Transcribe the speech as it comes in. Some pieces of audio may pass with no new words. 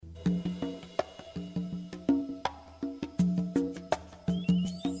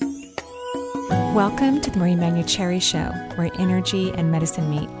Welcome to the Marie Manucherry Show, where energy and medicine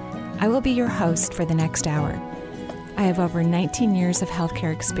meet. I will be your host for the next hour. I have over 19 years of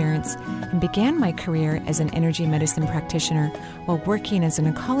healthcare experience and began my career as an energy medicine practitioner while working as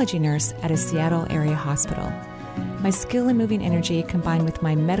an oncology nurse at a Seattle area hospital. My skill in moving energy combined with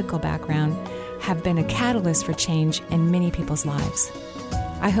my medical background have been a catalyst for change in many people's lives.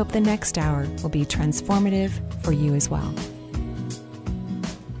 I hope the next hour will be transformative for you as well.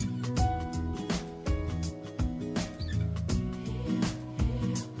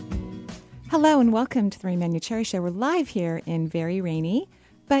 Hello and welcome to the Marie Manucherry Show. We're live here in very rainy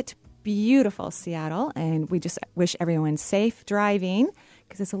but beautiful Seattle, and we just wish everyone safe driving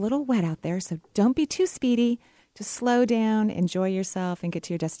because it's a little wet out there, so don't be too speedy. Just slow down, enjoy yourself, and get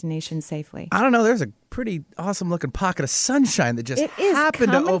to your destination safely. I don't know. There's a pretty awesome-looking pocket of sunshine that just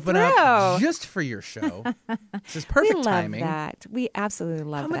happened to open up just for your show. This is perfect timing. We love that. We absolutely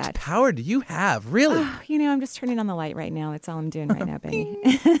love that. How much power do you have, really? Oh, I'm just turning on the light right now. That's all I'm doing right now, Benny.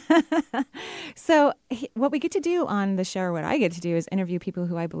 So what we get to do on the show, or what I get to do, is interview people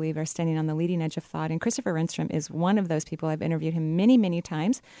who I believe are standing on the leading edge of thought. And Christopher Renstrom is one of those people. I've interviewed him many, many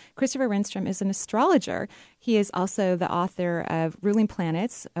times. Christopher Renstrom is an astrologer. He is also the author of Ruling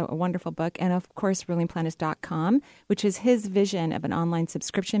Planets, a wonderful book, and of course, rulingplanets.com, which is his vision of an online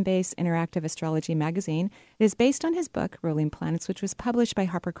subscription-based interactive astrology magazine. It is based on his book, Ruling Planets, which was published by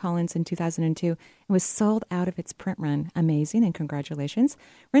HarperCollins in 2002 and was sold out of its print run. Amazing, and congratulations.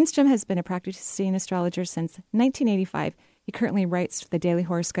 Renstrom has been a practicing astrologer since 1985. He currently writes the daily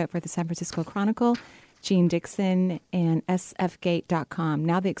horoscope for the San Francisco Chronicle, Gene Dixon, and sfgate.com.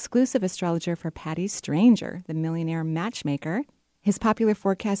 Now the exclusive astrologer for Patty Stranger, the millionaire matchmaker. His popular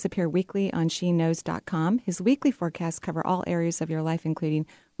forecasts appear weekly on sheknows.com. His weekly forecasts cover all areas of your life, including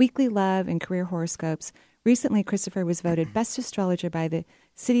weekly love and career horoscopes. Recently, Christopher was voted Best Astrologer by the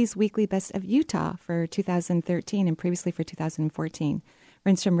City's Weekly Best of Utah for 2013 and previously for 2014.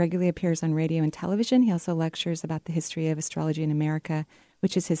 Renstrom regularly appears on radio and television. He also lectures about the history of astrology in America,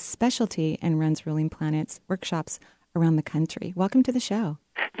 which is his specialty, and runs Ruling Planets workshops around the country. Welcome to the show.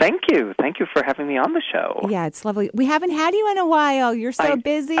 Thank you. Thank you for having me on the show. Yeah, it's lovely. We haven't had you in a while. You're so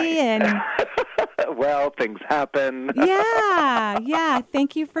busy. And well, things happen. Yeah.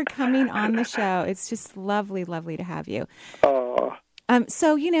 Thank you for coming on the show. It's just lovely to have you. Oh.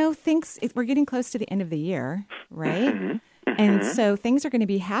 So, we're getting close to the end of the year, right? Mm-hmm. And so things are going to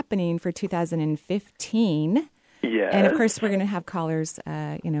be happening for 2015. Yes. And, of course, we're going to have callers,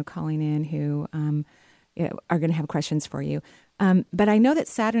 calling in who are going to have questions for you. But I know that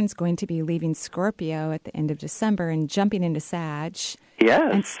Saturn's going to be leaving Scorpio at the end of December and jumping into Sag.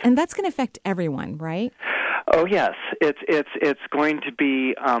 Yes. And that's going to affect everyone, right? Oh, yes. It's going to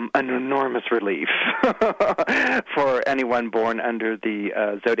be an enormous relief for anyone born under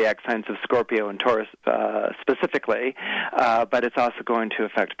the zodiac signs of Scorpio and Taurus specifically, but it's also going to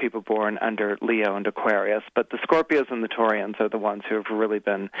affect people born under Leo and Aquarius. But the Scorpios and the Taurians are the ones who have really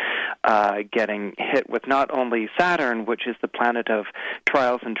been getting hit with not only Saturn, which is the planet of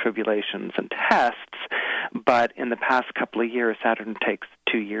trials and tribulations and tests, but in the past couple of years, Saturn takes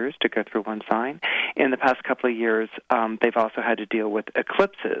 2 years to go through one sign. In the past couple of years, they've also had to deal with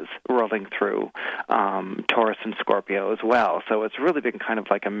eclipses rolling through Taurus and Scorpio as well. So it's really been kind of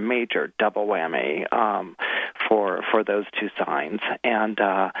like a major double whammy for those two signs. And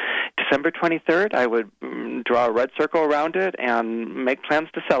December 23rd, I would draw a red circle around it and make plans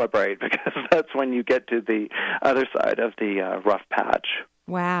to celebrate, because that's when you get to the other side of the rough patch.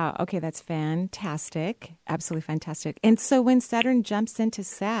 Wow. Okay, that's fantastic. Absolutely fantastic. And so when Saturn jumps into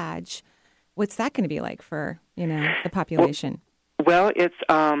Sag, what's that going to be like for, the population? Well, it's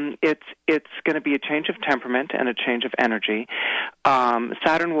going to be a change of temperament and a change of energy.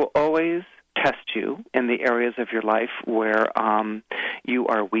 Saturn will always test you in the areas of your life where you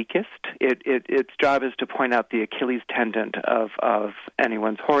are weakest. Its job is to point out the Achilles tendon of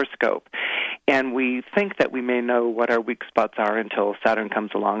anyone's horoscope. And we think that we may know what our weak spots are until Saturn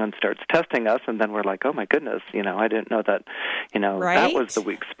comes along and starts testing us, and then we're like, oh my goodness, I didn't know that, right? That was the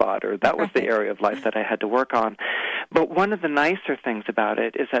weak spot, or that was the area of life that I had to work on. But one of the nicer things about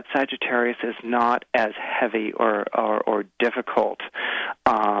it is that Sagittarius is not as heavy or difficult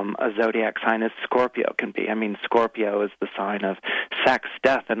a zodiac sign as Scorpio can be. I mean, Scorpio is the sign of sex,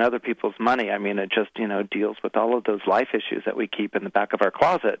 death, and other people's money. I mean, it just, deals with all of those life issues that we keep in the back of our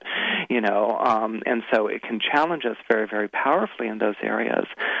closet, and so it can challenge us very, very powerfully in those areas.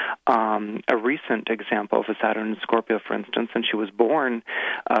 A recent example of a Saturn in Scorpio, for instance, and she was born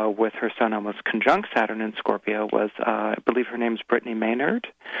with her sun almost conjunct Saturn in Scorpio, was, I believe her name's Brittany Maynard.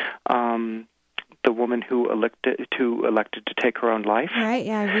 the woman who elected to take her own life. Right,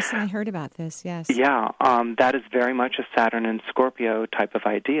 yeah, I recently heard about this, yes. Yeah, that is very much a Saturn and Scorpio type of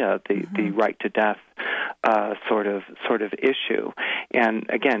idea, the right to death sort of issue. And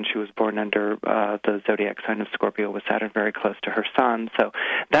again, she was born under the zodiac sign of Scorpio with Saturn very close to her sun. So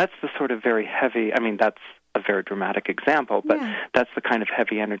that's the sort of very heavy, I mean, that's a very dramatic example, but that's the kind of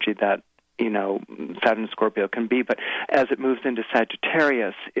heavy energy that Saturn and Scorpio can be. But as it moves into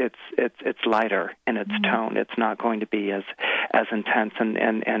Sagittarius, it's lighter in its tone. It's not going to be as intense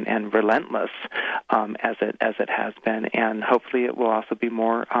and relentless as it has been, and hopefully it will also be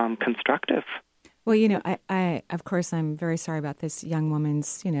more constructive. Well, I of course I'm very sorry about this young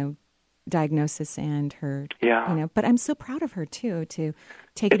woman's diagnosis and her but I'm so proud of her too to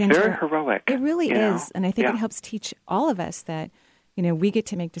take it into. It's very heroic. It really is, and I think it helps teach all of us that we get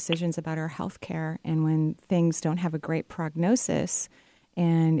to make decisions about our health care, and when things don't have a great prognosis,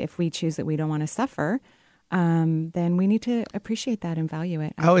 and if we choose that we don't want to suffer, then we need to appreciate that and value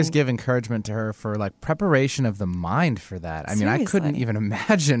it. I always give encouragement to her for preparation of the mind for that. I mean, I couldn't even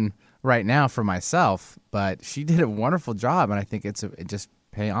imagine right now for myself, but she did a wonderful job, and I think it just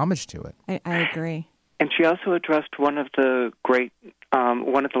pay homage to it. I agree. And she also addressed one of the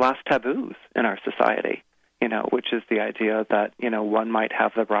last taboos in our society, which is the idea that, one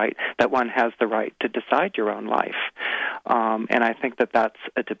has the right to decide your own life. And I think that that's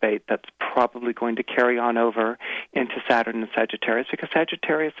a debate that's probably going to carry on over into Saturn and Sagittarius, because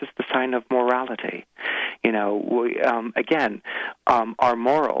Sagittarius is the sign of morality. Our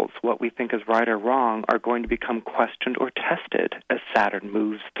morals, what we think is right or wrong, are going to become questioned or tested as Saturn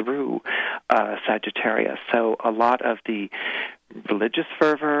moves through Sagittarius. So a lot of the religious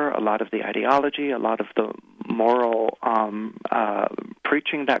fervor, a lot of the ideology, a lot of the moral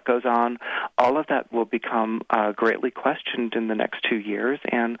preaching that goes on, all of that will become greatly questioned in the next 2 years,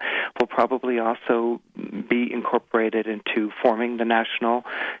 and will probably also be incorporated into forming the national,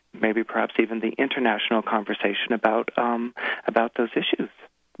 maybe perhaps even the international conversation about those issues.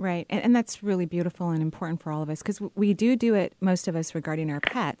 Right, and that's really beautiful and important for all of us, because we do it, most of us, regarding our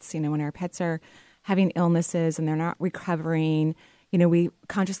pets. When our pets are having illnesses and they're not recovering, we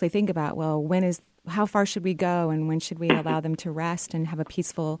consciously think about, well, how far should we go, and when should we allow them to rest and have a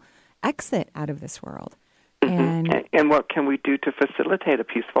peaceful exit out of this world? And what can we do to facilitate a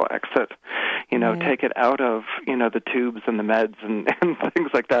peaceful exit? Take it out of, the tubes and the meds and things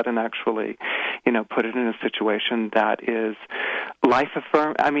like that, and actually, put it in a situation that is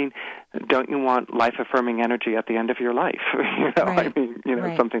life-affirming. I mean, don't you want life-affirming energy at the end of your life? Right. I mean,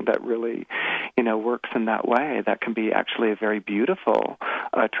 something that really, works in that way. That can be actually a very beautiful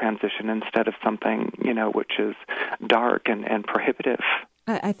transition, instead of something, which is dark and prohibitive.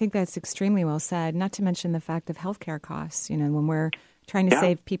 I think that's extremely well said, not to mention the fact of healthcare costs. When we're trying to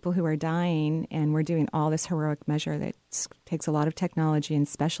save people who are dying, and we're doing all this heroic measure that takes a lot of technology and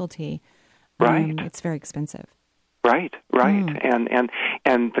specialty, it's very expensive. Right.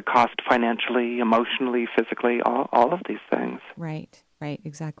 And the cost financially, emotionally, physically, all of these things. Right,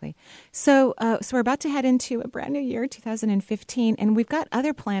 exactly. So we're about to head into a brand new year, 2015, and we've got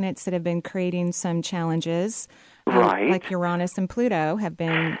other planets that have been creating some challenges. Like Uranus and Pluto have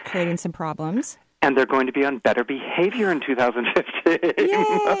been creating some problems. And they're going to be on better behavior in 2015.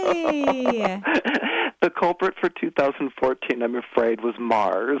 Yay! The culprit for 2014, I'm afraid, was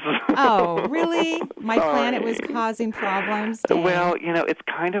Mars. Oh, really? My planet was causing problems? Dang. Well, it's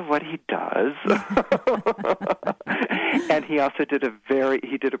kind of what he does. And he also did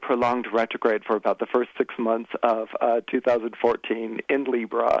a prolonged retrograde for about the first 6 months of 2014 in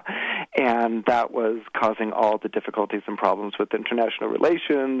Libra, and that was causing all the difficulties and problems with international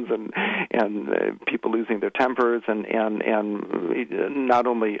relations and people losing their tempers and not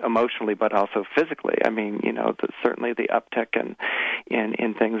only emotionally but also physically. I mean, certainly the uptick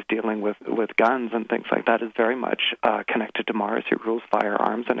in things dealing with guns and things like that is very much connected to Mars, who rules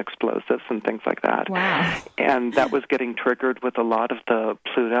firearms and explosives and things like that. Wow. And that was getting triggered with a lot of the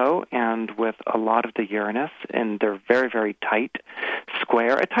Pluto and with a lot of the Uranus, and they're very, very tight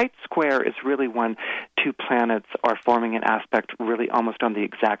square. A tight square is really when two planets are forming an aspect really almost on the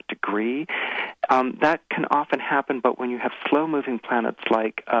exact degree. That can often happen, but when you have slow-moving planets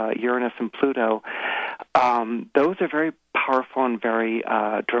like Uranus and Pluto, those are very powerful and very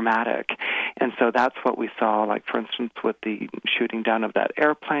dramatic. And so that's what we saw, like, for instance, with the shooting down of that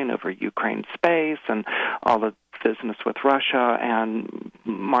airplane over Ukraine space and all the business with Russia. And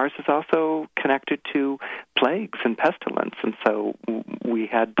Mars is also connected to plagues and pestilence. And so we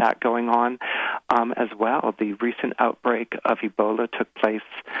had that going on as well. The recent outbreak of Ebola took place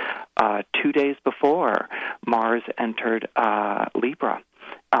 2 days before Mars entered Libra.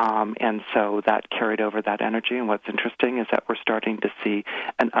 And so that carried over that energy. And what's interesting is that we're starting to see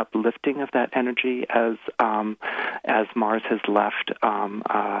an uplifting of that energy as Mars has left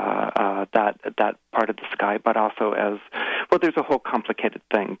that part of the sky, but also as well. There's a whole complicated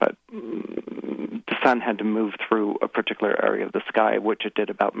thing, but the sun had to move through a particular area of the sky, which it did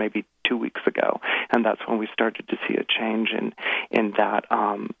about maybe 2 weeks ago, and that's when we started to see a change in that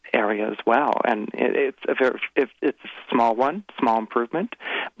area as well. And it's a small improvement,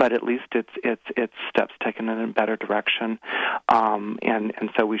 but at least it's steps taken in a better direction, and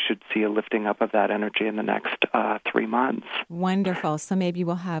so we should see a lifting up of that energy in the next 3 months. Wonderful. So maybe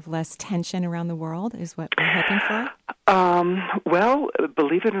we'll have less tension around the world, is what we're hoping for? Well,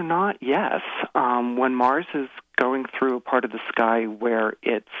 believe it or not, yes. When Mars is going through a part of the sky where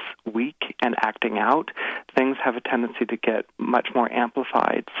it's weak and acting out, things have a tendency to get much more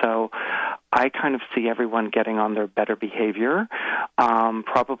amplified. So I kind of see everyone getting on their better behavior,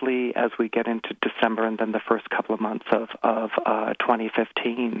 probably as we get into December and then the first couple of months of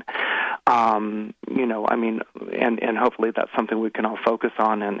 2015. And hopefully that's something we can all focus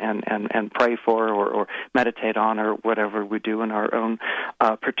on and pray for or meditate on or whatever we do in our own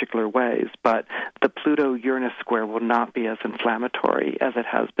particular ways. But the Pluto-Uranus square will not be as inflammatory as it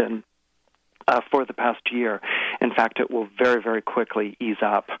has been for the past year. In fact, it will very, very quickly ease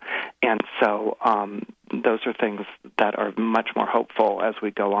up. And so those are things that are much more hopeful as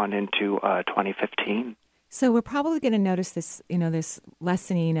we go on into 2015. So we're probably going to notice this, this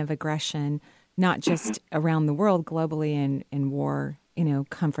lessening of aggression, not just around the world globally in war,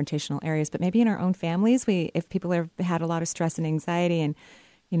 confrontational areas, but maybe in our own families. If people have had a lot of stress and anxiety and,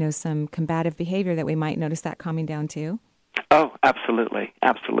 some combative behavior, that we might notice that calming down too. Oh, absolutely,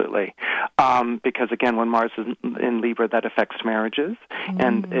 absolutely. Because again, when Mars is in Libra, that affects marriages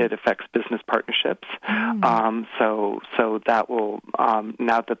and it affects business partnerships. So that will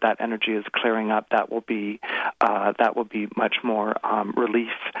now that energy is clearing up, that will be much more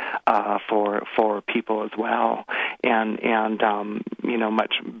relief for people as well, and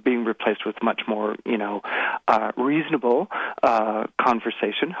much being replaced with much more reasonable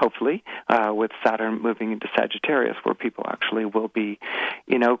conversation. Hopefully, with Saturn moving into Sagittarius, where people actually will be,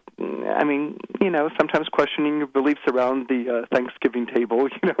 sometimes questioning your beliefs around the Thanksgiving table.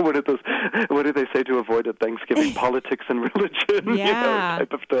 What do they say to avoid at Thanksgiving? Politics and religion,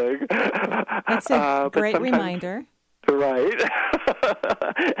 type of thing. That's a great reminder. Right.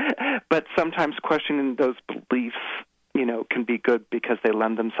 But sometimes questioning those beliefs, can be good because they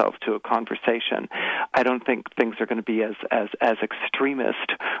lend themselves to a conversation. I don't think things are going to be as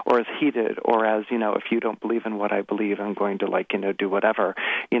extremist or as heated or as, if you don't believe in what I believe, I'm going to do whatever,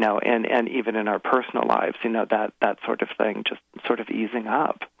 and even in our personal lives, that sort of thing, just sort of easing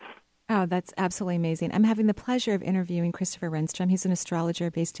up. Oh, that's absolutely amazing. I'm having the pleasure of interviewing Christopher Renstrom. He's an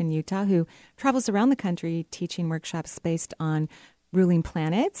astrologer based in Utah who travels around the country teaching workshops based on ruling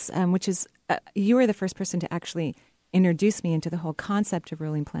planets, which is, you were the first person to actually introduce me into the whole concept of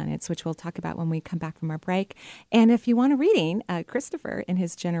ruling planets, which we'll talk about when we come back from our break. And if you want a reading, Christopher, in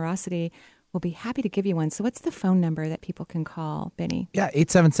his generosity, will be happy to give you one. So what's the phone number that people can call, Benny? Yeah,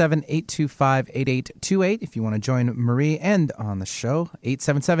 877-825-8828 if you want to join Marie and on the show,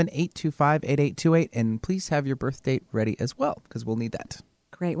 877-825-8828. And please have your birth date ready as well, because we'll need that.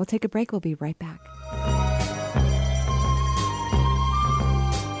 Great. We'll take a break. We'll be right back.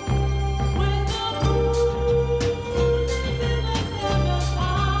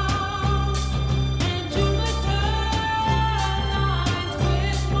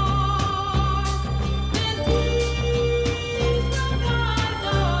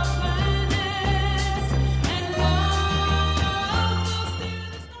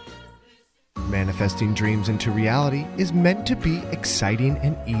 Manifesting dreams into reality is meant to be exciting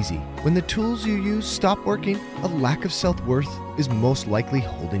and easy. When the tools you use stop working, a lack of self-worth is most likely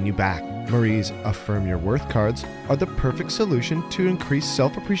holding you back. Marie's Affirm Your Worth cards are the perfect solution to increase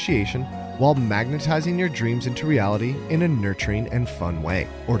self-appreciation while magnetizing your dreams into reality in a nurturing and fun way.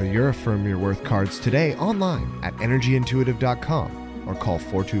 Order your Affirm Your Worth cards today online at energyintuitive.com or call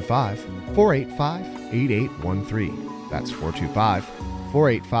 425-485-8813. That's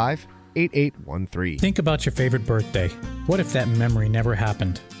 425-485-8813. Think about your favorite birthday. What if that memory never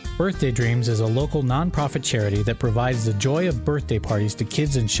happened? Birthday Dreams is a local nonprofit charity that provides the joy of birthday parties to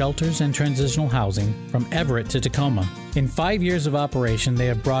kids in shelters and transitional housing from Everett to Tacoma. In 5 years of operation, they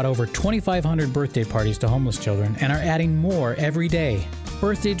have brought over 2,500 birthday parties to homeless children and are adding more every day.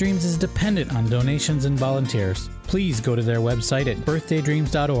 Birthday Dreams is dependent on donations and volunteers. Please go to their website at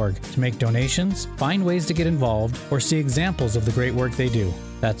birthdaydreams.org to make donations, find ways to get involved, or see examples of the great work they do.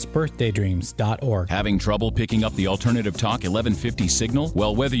 That's birthdaydreams.org. Having trouble picking up the Alternative Talk 1150 signal?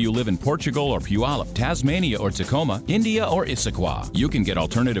 Well, whether you live in Portugal or Puyallup, Tasmania or Tacoma, India or Issaquah, you can get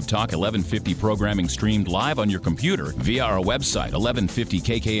Alternative Talk 1150 programming streamed live on your computer via our website,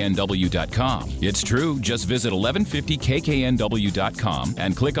 1150kknw.com. It's true. Just visit 1150kknw.com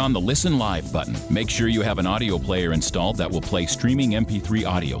and click on the Listen Live button. Make sure you have an audio player installed that will play streaming MP3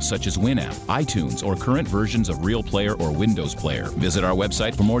 audio such as Winamp, iTunes, or current versions of Real Player or Windows Player. Visit our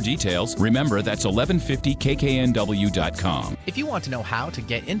website for more details. Remember, that's 1150kknw.com. If you want to know how to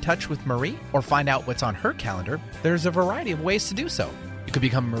get in touch with Marie or find out what's on her calendar, there's a variety of ways to do so. You could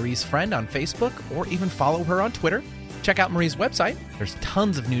become Marie's friend on Facebook or even follow her on Twitter. Check out Marie's website. There's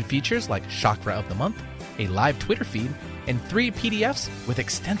tons of new features like Chakra of the Month, a live Twitter feed, and 3 PDFs with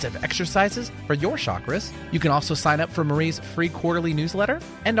extensive exercises for your chakras. You can also sign up for Marie's free quarterly newsletter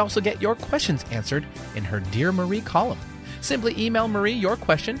and also get your questions answered in her Dear Marie column. Simply email Marie your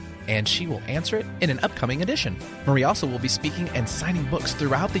question, and she will answer it in an upcoming edition. Marie also will be speaking and signing books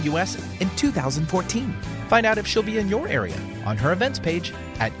throughout the U.S. in 2014. Find out if she'll be in your area on her events page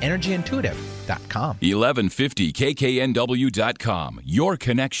at energyintuitive.com. 1150kknw.com, your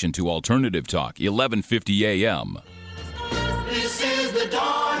connection to Alternative Talk, 1150 AM. This is the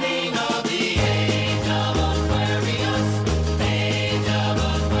dawning of the age of Aquarius, age of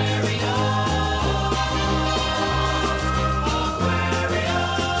Aquarius,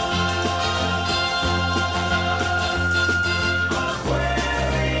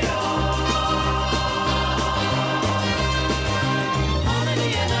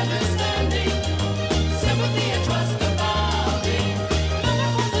 harmony and understanding, sympathy and trust abounding,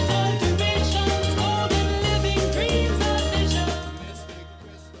 love was the time to visions, golden living dreams of vision.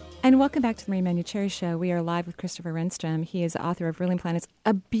 And welcome back to the Marie Manuchehri Show. We are live with Christopher Renstrom. He is the author of Ruling Planets,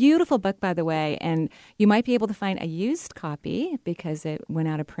 a beautiful book, by the way. And you might be able to find a used copy because it went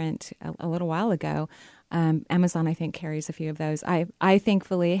out of print a little while ago. Amazon, I think, carries a few of those. I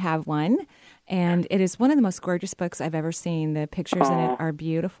thankfully have one. And it is one of the most gorgeous books I've ever seen. The pictures in it are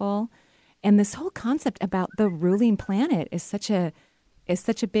beautiful. And this whole concept about the ruling planet is such a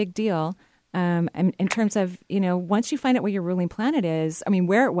big deal. In terms of, once you find out where your ruling planet is,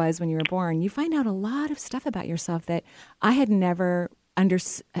 where it was when you were born, you find out a lot of stuff about yourself that I had never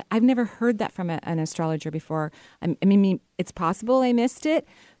I've never heard that from an astrologer before. It's possible I missed it,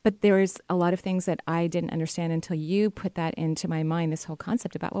 but there's a lot of things that I didn't understand until you put that into my mind, this whole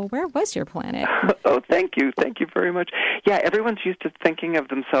concept about, well, where was your planet? Oh, thank you. Thank you very much. Yeah, everyone's used to thinking of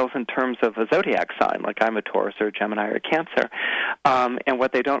themselves in terms of a zodiac sign, like I'm a Taurus or a Gemini or a Cancer. And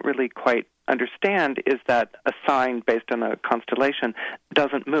what they don't really quite understand is that a sign based on a constellation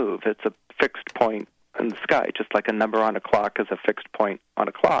doesn't move. It's a fixed point in the sky, just like a number on a clock is a fixed point on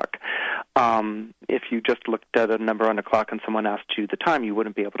a clock. If you just looked at a number on a clock and someone asked you the time, you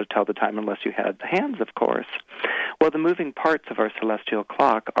wouldn't be able to tell the time unless you had the hands, of course. Well, the moving parts of our celestial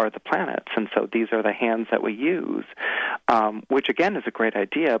clock are the planets, and so these are the hands that we use, which again is a great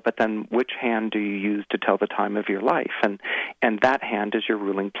idea, but then which hand do you use to tell the time of your life? And that hand is your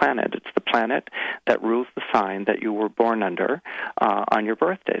ruling planet. It's the planet that rules the sign that you were born under on your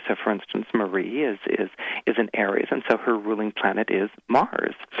birthday. So, for instance, Marie is in Aries, and so her ruling planet is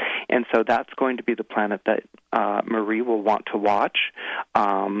Mars. And so that's going to be the planet that Marie will want to watch,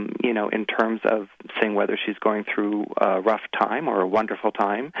 in terms of seeing whether she's going through a rough time or a wonderful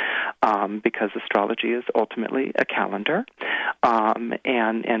time, because astrology is ultimately a calendar,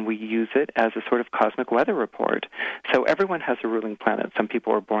 and we use it as a sort of cosmic weather report. So everyone has a ruling planet. Some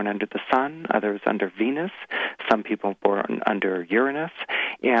people are born under the sun, others under Venus, some people born under Uranus,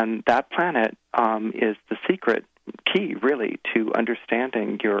 and that planet is the secret key, really, to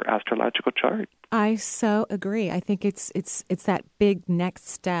understanding your astrological chart. I so agree. I think it's that big next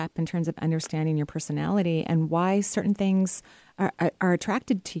step in terms of understanding your personality and why certain things are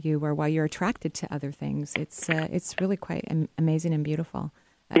attracted to you or why you're attracted to other things. It's really quite amazing and beautiful.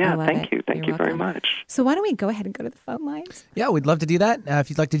 Yeah, thank you. Thank you very much. So why don't we go ahead and go to the phone lines? Yeah, we'd love to do that. If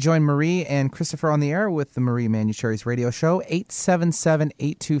you'd like to join Marie and Christopher on the air with the Marie Manuchehri's radio show,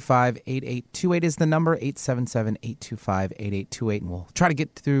 877-825-8828 is the number, 877-825-8828, and we'll try to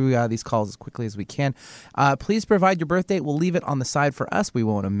get through these calls as quickly as we can. Please provide your birth date. We'll leave it on the side for us. We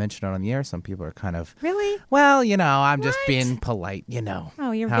won't mention it on the air. Some people are kind of... Really? Well, I'm just being polite,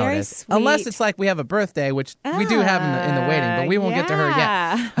 Oh, you're very sweet. Unless it's like we have a birthday, which we do have in the waiting, but we won't get to her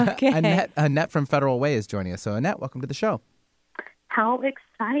yet. Okay. Annette from Federal Way is joining us. So, Annette, welcome to the show. How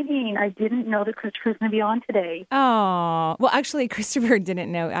exciting. I didn't know that Christopher was going to be on today. Oh, well, actually, Christopher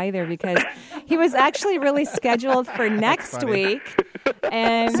didn't know either because he was actually really scheduled for next week.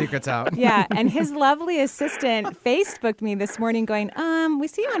 And secret's out. Yeah, and his lovely assistant Facebooked me this morning going, we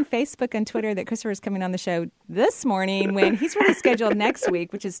see on Facebook and Twitter that Christopher's coming on the show this morning when he's really scheduled next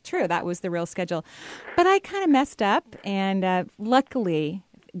week, which is true. That was the real schedule. But I kind of messed up, and luckily,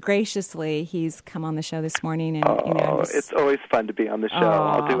 graciously, he's come on the show this morning. And it's always fun to be on the show.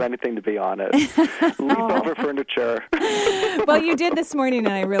 I'll do anything to be on it. Leave over furniture. Well, you did this morning,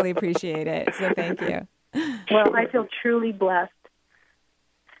 and I really appreciate it. So thank you. Well, I feel truly blessed.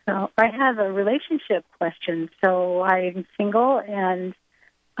 So I have a relationship question. So I'm single and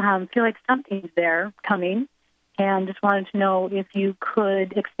feel like something's there coming, and just wanted to know if you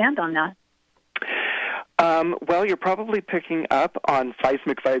could expand on that. Well, you're probably picking up on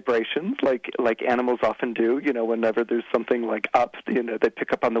seismic vibrations, like animals often do. You know, whenever there's something like up, you know, they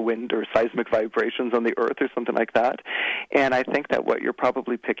pick up on the wind or seismic vibrations on the earth or something like that. And I think that what you're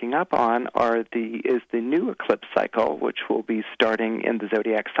probably picking up on is the new eclipse cycle, which will be starting in the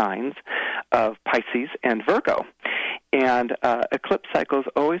zodiac signs of Pisces and Virgo. And eclipse cycles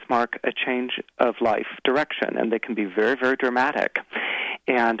always mark a change of life direction, and they can be very, very dramatic.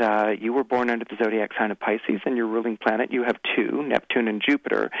 And you were born under the zodiac sign of Pisces, and your ruling planet, you have two, Neptune and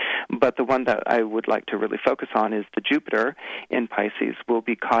Jupiter. But the one that I would like to really focus on is the Jupiter in Pisces will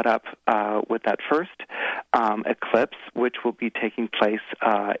be caught up with that first eclipse, which will be taking place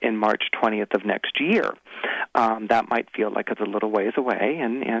in March 20th of next year. That might feel like it's a little ways away,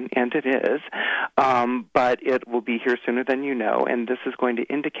 and it is. But it will be here sooner than you know, and this is going to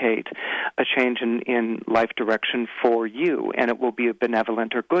indicate a change in life direction for you, and it will be a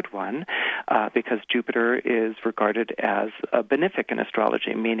benevolent or good one, because Jupiter is regarded as a benefic in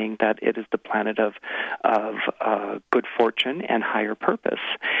astrology, meaning that it is the planet of good fortune and higher purpose.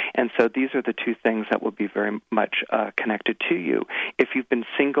 And so these are the two things that will be very much connected to you. If you've been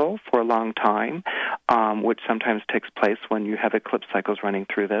single for a long time, which sometimes takes place when you have eclipse cycles running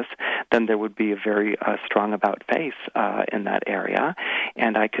through this, then there would be a very strong about face in that area.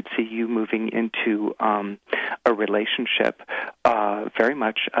 And I could see you moving into a relationship very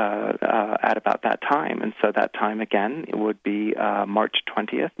much at about that time. And so that time, again, it would be March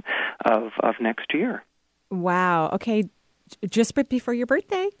 20th of next year. Wow. Okay. Just before your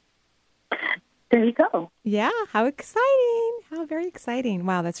birthday. There you go. Yeah. How exciting. How very exciting.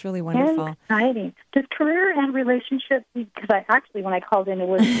 Wow. That's really wonderful. Very exciting. Does career and relationship, because when I called in, it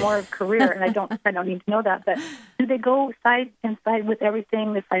was more of career, and I don't need to know that, but do they go side and side with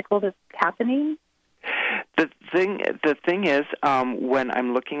everything, the cycle that's happening? The thing is, when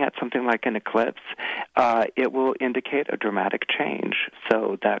I'm looking at something like an eclipse, it will indicate a dramatic change.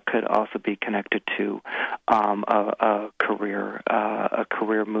 So that could also be connected to a career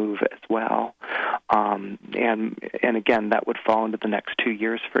move as well. And again, that would fall into the next 2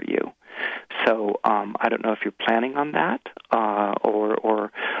 years for you. So I don't know if you're planning on that,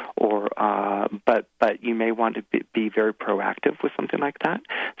 but you may want to be very proactive with something like that.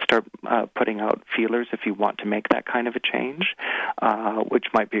 Start putting out feelers if you want to make that kind of a change, which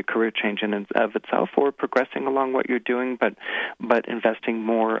might be a career change in and of itself, or progressing along what you're doing, but investing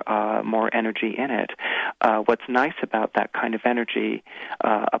more energy in it. What's nice about that kind of energy,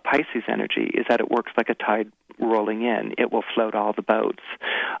 a Pisces energy, is that it works like a tide rolling in. It will float all the boats.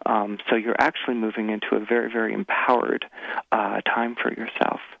 So you're actually moving into a very, very empowered time for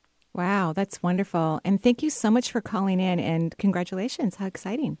yourself. Wow, that's wonderful. And thank you so much for calling in, and congratulations. How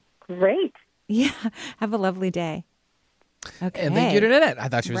exciting. Great. Yeah, have a lovely day. Okay. And thank you to Nanette. I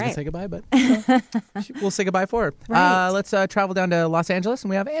thought she was going to say goodbye, but we'll say goodbye for her. Right. Let's travel down to Los Angeles, and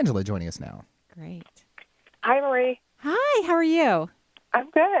we have Angela joining us now. Great. Hi, Marie. Hi, how are you? I'm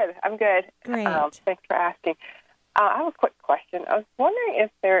good. Great. Thanks for asking. I have a quick question. I was wondering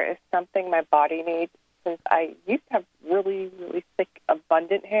if there is something my body needs, since I used to have really, really thick,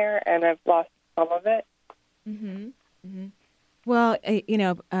 abundant hair, and I've lost some of it. Mm-hmm. Mm-hmm. Well,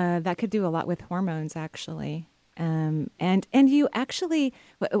 that could do a lot with hormones, actually. And you actually,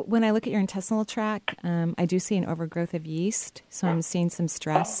 when I look at your intestinal tract, I do see an overgrowth of yeast, so I'm seeing some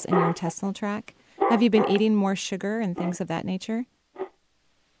stress in your intestinal tract. Have you been eating more sugar and things of that nature?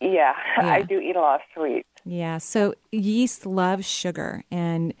 Yeah, I do eat a lot of sweets. Yeah, so yeast loves sugar,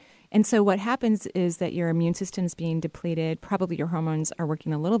 and so what happens is that your immune system is being depleted. Probably your hormones are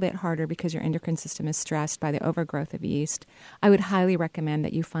working a little bit harder because your endocrine system is stressed by the overgrowth of yeast. I would highly recommend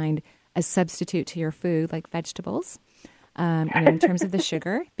that you find a substitute to your food, like vegetables, in terms of the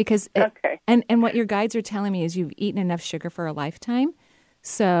sugar, because and what your guides are telling me is you've eaten enough sugar for a lifetime,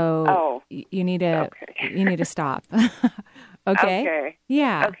 so you need to stop. Okay?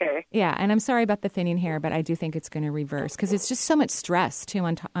 Yeah. Okay. Yeah, and I'm sorry about the thinning hair, but I do think it's going to reverse because it's just so much stress, too,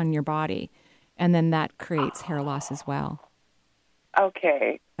 on your body. And then that creates hair loss as well.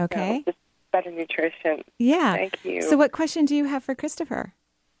 Okay. Okay? So just better nutrition. Yeah. Thank you. So what question do you have for Christopher?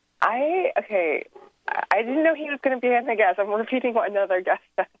 I didn't know he was going to be on the guest. I'm repeating what another guest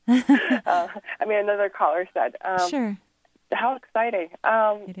said. Another caller said. Sure. How exciting.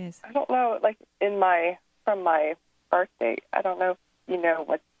 It is. I don't know, from my birthday, I don't know if you know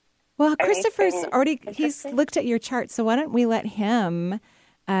what. Well, Christopher's he's looked at your chart, so why don't we let him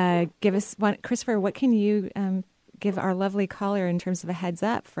give us one. Christopher, what can you give our lovely caller in terms of a heads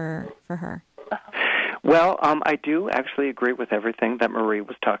up for her? Well, I do actually agree with everything that Marie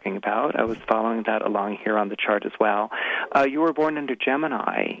was talking about. I was following that along here on the chart as well. You were born under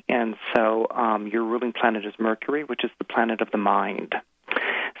Gemini, and so your ruling planet is Mercury, which is the planet of the mind.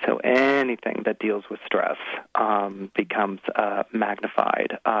 So anything that deals with stress becomes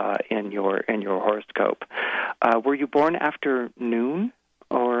magnified in your horoscope. Were you born after noon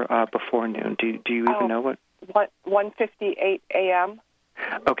or before noon? Do you even know what? 1:58 a.m.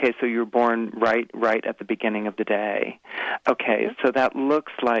 Okay, so you're born right at the beginning of the day. Okay, so that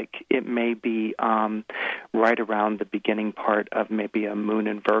looks like it may be right around the beginning part of maybe a moon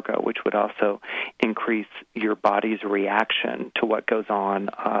in Virgo, which would also increase your body's reaction to what goes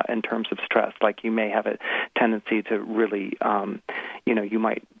on in terms of stress. Like you may have a tendency to really, you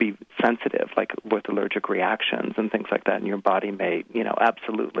might be sensitive, like with allergic reactions and things like that, and your body may,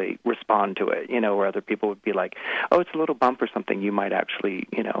 absolutely respond to it, where other people would be like, oh, it's a little bump or something. You might actually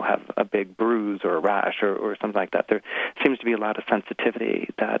have a big bruise or a rash or something like that. There seems to be a lot of sensitivity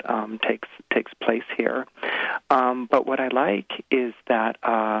that takes place here. But what I like is that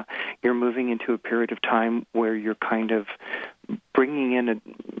you're moving into a period of time where you're kind of bringing in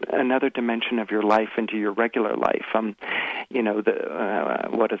another dimension of your life into your regular life. What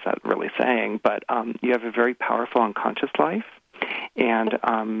is that really saying? But you have a very powerful unconscious life. And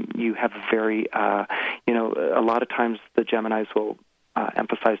you have a very, a lot of times the Geminis will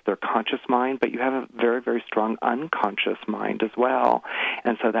emphasize their conscious mind, but you have a very, very strong unconscious mind as well.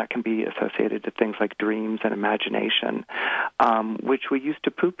 And so that can be associated to things like dreams and imagination, which we used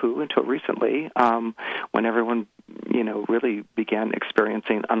to poo-poo until recently when everyone, really began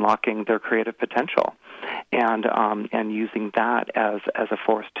unlocking their creative potential and using that as a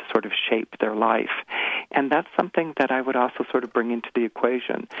force to sort of shape their life. And that's something that I would also sort of bring into the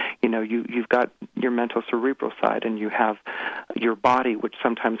equation. You've got your mental cerebral side, and you have your body, which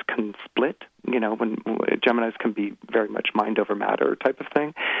sometimes can split. When Geminis can be very much mind over matter type of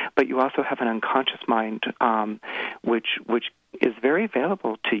thing, but you also have an unconscious mind, which is very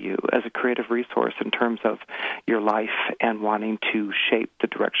available to you as a creative resource in terms of your life and wanting to shape the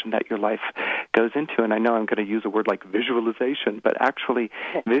direction that your life goes into. And I know I'm going to use a word like visualization, but actually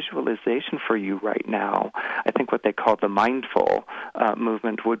visualization for you right now, I think what they call the mindful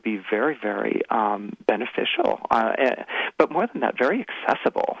movement would be very, very beneficial. But more than that, very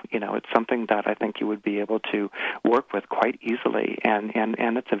accessible. It's something that I think you would be able to work with quite easily, and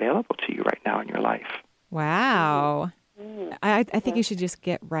it's available to you right now in your life. Wow. I think you should just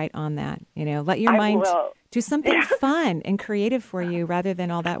get right on that. Let your mind do something fun and creative for you rather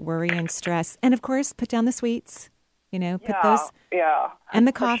than all that worry and stress. And of course, put down the sweets. Put those and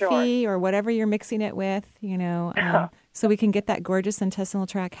the coffee or whatever you're mixing it with. So we can get that gorgeous intestinal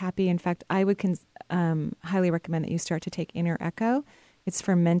tract happy. In fact, I would highly recommend that you start to take Inner Echo. It's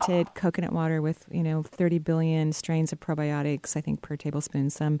fermented coconut water with 30 billion strains of probiotics. I think per tablespoon,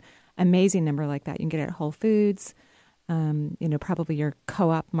 some amazing number like that. You can get it at Whole Foods. Probably your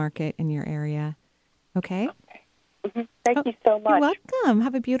co-op market in your area. Okay? Mm-hmm. Thank you so much. You're welcome.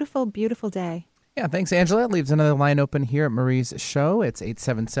 Have a beautiful, beautiful day. Yeah, thanks, Angela. It leaves another line open here at Marie's show. It's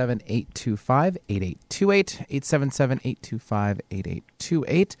 877-825-8828,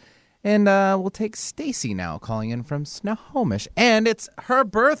 877-825-8828. And we'll take Stacy now, calling in from Snohomish. And it's her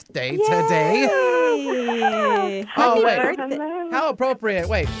birthday today. Happy wait. birthday. How appropriate.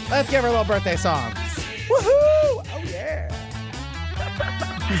 Wait, let's give her a little birthday song. Woohoo! Oh, yeah.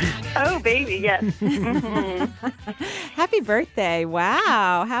 Oh, baby, yes. Happy birthday.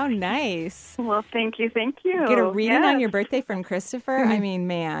 Wow, how nice. Well, thank you. Get a reading on your birthday from Christopher. I mean,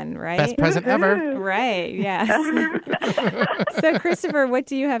 man, right? Best present ever. Right, yes. So, Christopher, what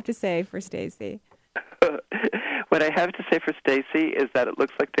do you have to say for Stacy? What I have to say for Stacy is that it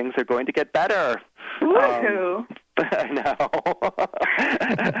looks like things are going to get better. Woohoo! I know.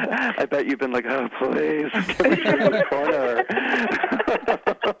 I bet you've been like, oh, please, get me through the corner.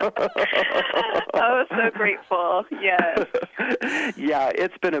 Oh, so so grateful. Yes. Yeah,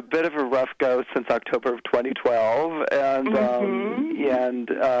 it's been a bit of a rough go since October of 2012, and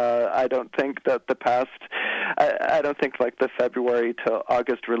I don't think that I don't think like the February to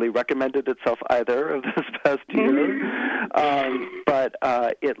August really recommended itself either of this past year. But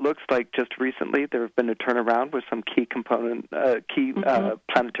it looks like just recently there have been a turnaround with some key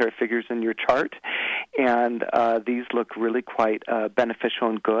planetary figures in your chart, and these look really quite beneficial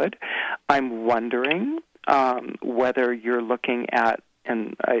and good. I'm wondering whether you're looking at,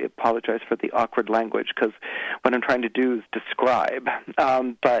 and I apologize for the awkward language because what I'm trying to do is describe,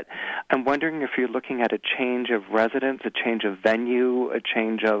 but I'm wondering if you're looking at a change of residence, a change of venue, a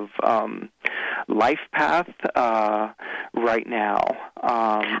change of life path right now.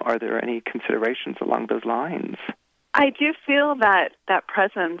 Are there any considerations along those lines? I do feel that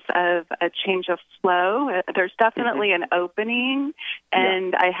presence of a change of flow. There's definitely an opening,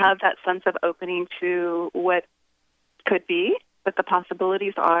 and I have that sense of opening to what could be, what the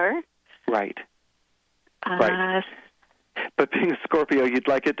possibilities are. Right. Right. But being a Scorpio, you'd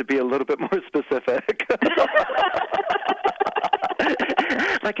like it to be a little bit more specific.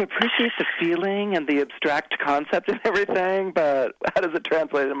 Like, I appreciate the feeling and the abstract concept and everything, but how does it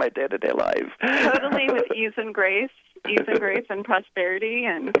translate in my day-to-day life? Totally, with ease and grace and prosperity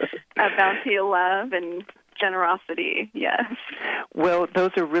and a bounty of love and generosity, yes. Well,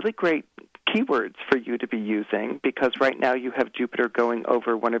 those are really great keywords for you to be using, because right now you have Jupiter going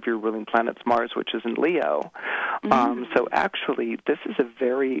over one of your ruling planets, Mars, which is in Leo. So actually, this is a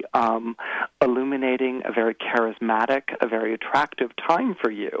very illuminating, a very charismatic, a very attractive time for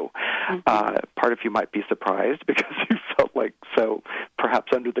you. Part of you might be surprised because you felt like so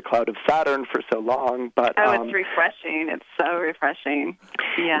perhaps under the cloud of Saturn for so long. But it's refreshing. It's so refreshing.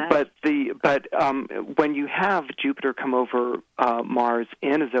 Yeah. But when you have Jupiter come over Mars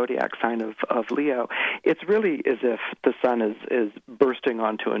in a zodiac sign of Leo, it's really as if the sun is bursting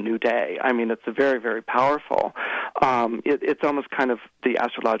onto a new day. I mean, it's very, very powerful. It's almost kind of the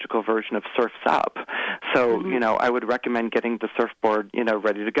astrological version of Surf's Up. So, I would recommend getting the surfboard,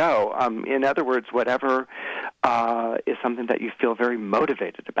 ready to go. In other words, whatever is something that you feel very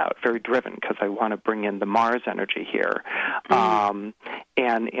motivated about, very driven, because I want to bring in the Mars energy here,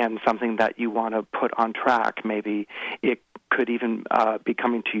 and something that you want to put on track. Maybe it could even be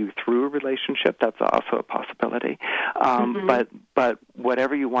coming to you through a relationship. That's also a possibility. But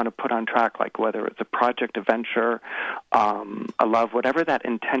whatever you want to put on track, like whether it's a project, a venture, a love, whatever that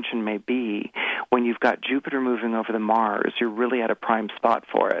intention may be, when you've got Jupiter moving over the Mars, you're really at a prime spot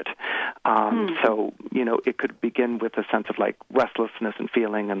for it. So, it could begin with a sense of like restlessness and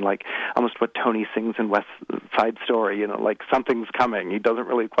feeling, and like almost what Tony sings in West Side Story, like something's coming. He doesn't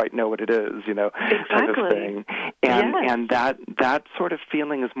really quite know what it is, kind of thing. And that sort of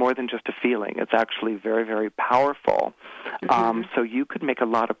feeling is more than just a feeling. It's actually very, very powerful. So you could make a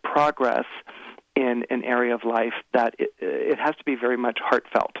lot of progress in an area of life that it has to be very much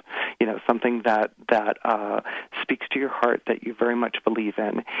heartfelt, something that speaks to your heart, that you very much believe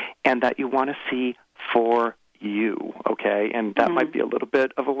in, and that you want to see for you, okay? And that might be a little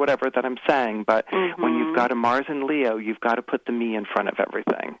bit of a whatever that I'm saying, but when you've got a Mars in Leo, you've got to put the me in front of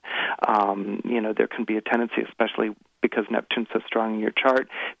everything. There can be a tendency, especially because Neptune's so strong in your chart,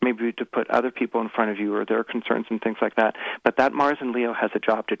 maybe to put other people in front of you or their concerns and things like that. But that Mars in Leo has a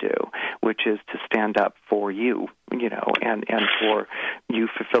job to do, which is to stand up for you, and for you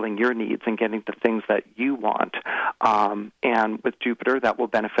fulfilling your needs and getting the things that you want. And with Jupiter, that will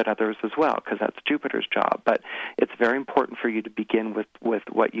benefit others as well, because that's Jupiter's job. But it's very important for you to begin with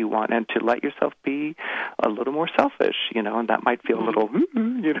what you want and to let yourself be a little more selfish, and that might feel a little,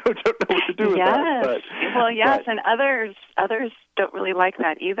 don't know what to do with that. But, and others don't really like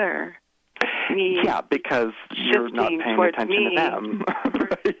that either. Yeah, because you're not paying attention to them.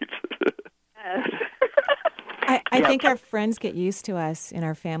 Right. Yes. I think our friends get used to us in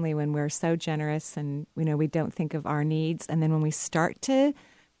our family when we're so generous and, we don't think of our needs. And then when we start to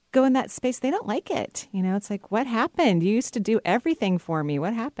go in that space, they don't like it. It's like, what happened? You used to do everything for me.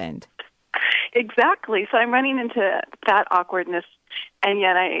 What happened? Exactly. So I'm running into that awkwardness, and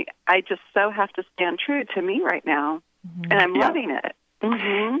yet I just so have to stand true to me right now, and I'm loving it.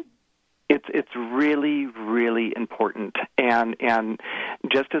 It's really, really important, and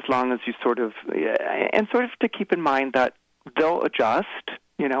just as long as you sort of to keep in mind that they'll adjust,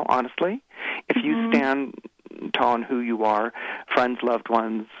 honestly. If you stand tall on who you are, friends, loved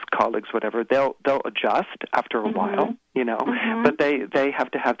ones, colleagues, whatever, they'll adjust after a while, but they have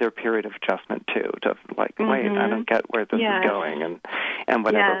to have their period of adjustment too, to like, wait, I don't get where this is going and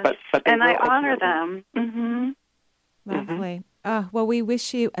whatever. Yes. But they and will I honor them. Lovely. Well, we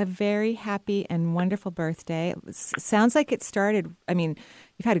wish you a very happy and wonderful birthday. Sounds like it started, you've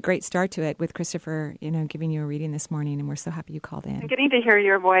had a great start to it with Christopher, giving you a reading this morning, and we're so happy you called in. Getting to hear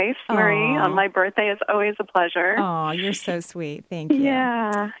your voice, Marie, on my birthday is always a pleasure. Oh, you're so sweet. Thank you.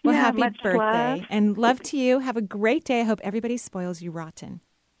 Yeah. Well, yeah, happy much birthday. love. And love to you. Have a great day. I hope everybody spoils you rotten.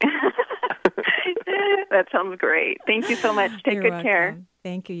 That sounds great. Thank you so much. Take You're good welcome. care.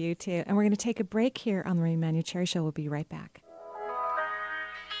 Thank you, you too. And we're going to take a break here on the Marie Manucherry Show. We'll be right back.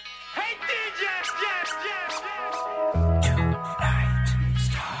 Hey, DJ!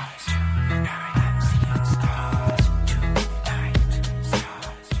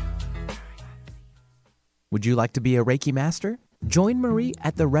 Would you like to be a Reiki master? Join Marie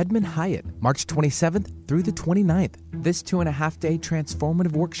at the Redmond Hyatt, March 27th through the 29th. This 2.5-day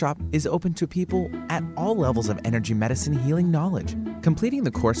transformative workshop is open to people at all levels of energy medicine healing knowledge. Completing the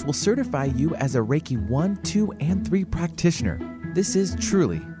course will certify you as a Reiki 1, 2, and 3 practitioner. This is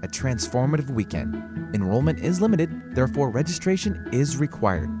truly a transformative weekend. Enrollment is limited, therefore registration is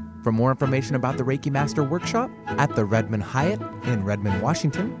required. For more information about the Reiki Master Workshop at the Redmond Hyatt in Redmond,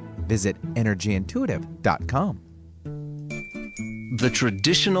 Washington, visit energyintuitive.com. The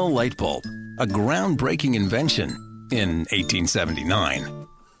traditional light bulb, a groundbreaking invention in 1879.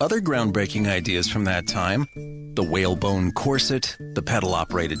 Other groundbreaking ideas from that time, the whalebone corset, the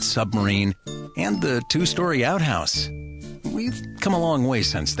pedal-operated submarine, and the 2-story outhouse. We've come a long way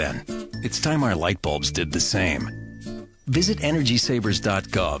since then. It's time our light bulbs did the same. Visit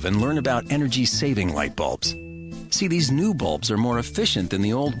EnergySavers.gov and learn about energy-saving light bulbs. See, these new bulbs are more efficient than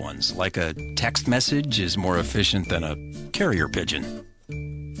the old ones, like a text message is more efficient than a carrier pigeon.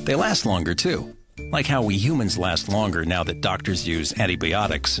 They last longer, too, like how we humans last longer now that doctors use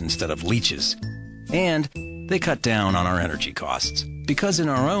antibiotics instead of leeches. And they cut down on our energy costs, because in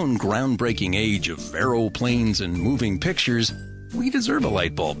our own groundbreaking age of aeroplanes and moving pictures, we deserve a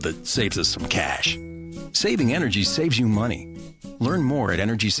light bulb that saves us some cash. Saving energy saves you money. Learn more at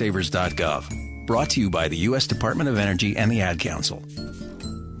EnergySavers.gov. Brought to you by the U.S. Department of Energy and the Ad Council.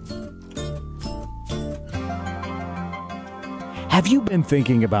 Have you been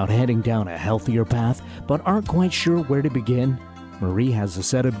thinking about heading down a healthier path, but aren't quite sure where to begin? Marie has a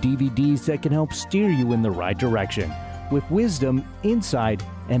set of DVDs that can help steer you in the right direction, with wisdom, insight,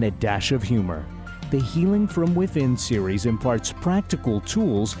 and a dash of humor. The Healing from Within series imparts practical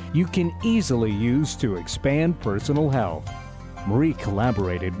tools you can easily use to expand personal health. Marie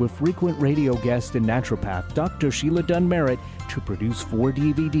collaborated with frequent radio guest and naturopath Dr. Sheila Dunn-Merritt to produce 4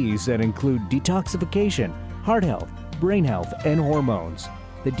 DVDs that include detoxification, heart health, brain health, and hormones.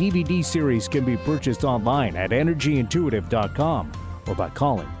 The DVD series can be purchased online at energyintuitive.com or by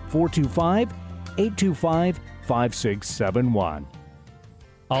calling 425-825-5671.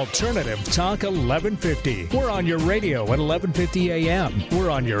 Alternative Talk 1150. We're on your radio at 1150 a.m. We're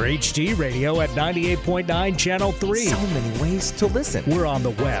on your HD radio at 98.9 Channel 3. So many ways to listen. We're on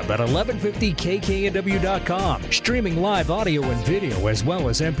the web at 1150kknw.com, streaming live audio and video as well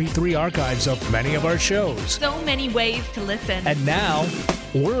as MP3 archives of many of our shows. So many ways to listen. And now,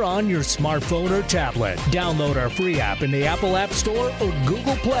 we're on your smartphone or tablet. Download our free app in the Apple App Store or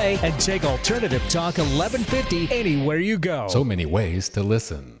Google Play and take Alternative Talk 1150 anywhere you go. So many ways to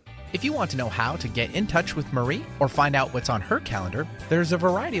listen. If you want to know how to get in touch with Marie or find out what's on her calendar, there's a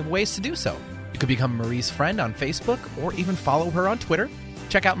variety of ways to do so. You could become Marie's friend on Facebook or even follow her on Twitter.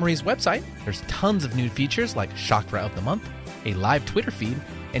 Check out Marie's website. There's tons of new features like Chakra of the Month, a live Twitter feed,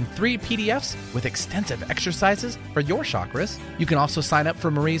 and 3 PDFs with extensive exercises for your chakras. You can also sign up for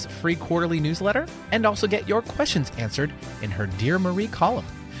Marie's free quarterly newsletter and also get your questions answered in her Dear Marie column.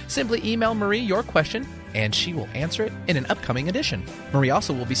 Simply email Marie your question and she will answer it in an upcoming edition. Marie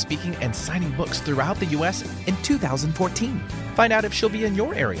also will be speaking and signing books throughout the U.S. in 2014. Find out if she'll be in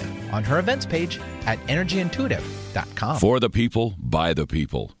your area on her events page at energyintuitive.com. For the people, by the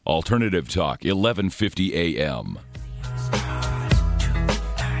people. Alternative Talk, 1150 a.m.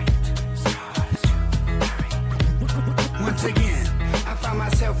 Once again, I find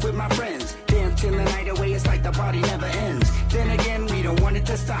myself with my friends, dancing the night away, it's like the party never ends. Then again, we don't want it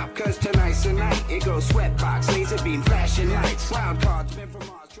to stop, cause tonight's the night. It goes sweatbox, laser beam, flashing lights, wild cards, men from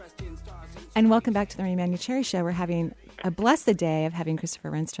Mars, dressed in stars. And welcome back to the Marie Manucherry Show. We're having a blessed day of having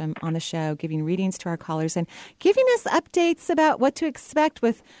Christopher Renstrom on the show, giving readings to our callers and giving us updates about what to expect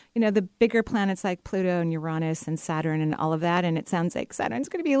with, the bigger planets like Pluto and Uranus and Saturn and all of that. And it sounds like Saturn's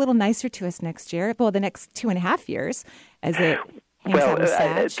going to be a little nicer to us next year. Well, the next 2.5 years as it hangs out with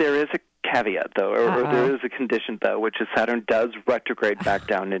Sag. There is a caveat, though, or there is a condition, though, which is Saturn does retrograde back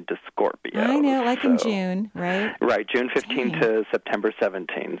down into Scorpio. I know, like in June, right? Right, June 15 to September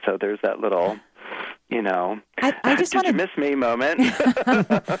 17. So there's that little, I just did you miss me moment.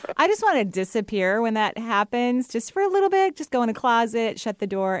 I just want to disappear when that happens, just for a little bit. Just go in a closet, shut the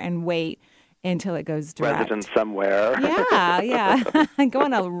door, and wait until it goes direct. Resident somewhere. Yeah. Go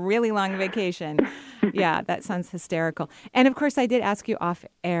on a really long vacation. Yeah, that sounds hysterical. And of course, I did ask you off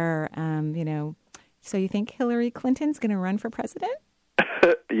air, so you think Hillary Clinton's going to run for president?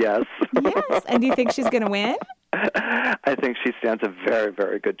 Yes. Yes. And do you think she's going to win? I think she stands a very,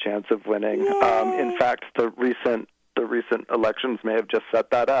 very good chance of winning. In fact, the recent elections may have just set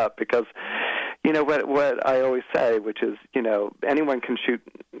that up because, what I always say, which is, anyone can shoot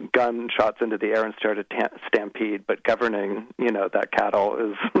gunshots into the air and start a stampede, but governing, that cattle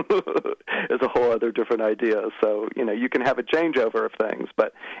is is a whole other different idea. So, you can have a changeover of things,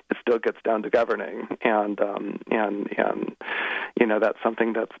 but it still gets down to governing, and that's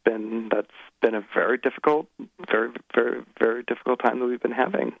something that's been a very difficult, very, very, very difficult time that we've been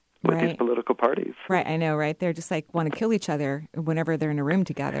having with these political parties. Right, I know, right? They're just want to kill each other whenever they're in a room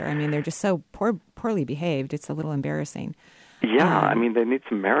together. I mean, they're just so poorly behaved. It's a little embarrassing. Yeah, they need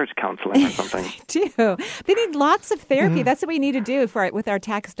some marriage counseling or something. They do. They need lots of therapy. Mm-hmm. That's what we need to do with our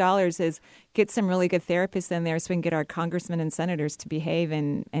tax dollars is get some really good therapists in there so we can get our congressmen and senators to behave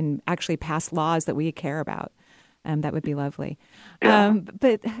and actually pass laws that we care about. That would be lovely. Yeah.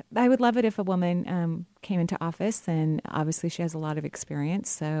 But I would love it if a woman came into office, and obviously she has a lot of experience.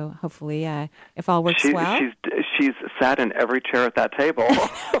 So hopefully, if all works well. She's sat in every chair at that table.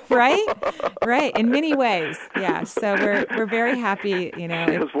 Right. In many ways, yeah. So we're very happy, She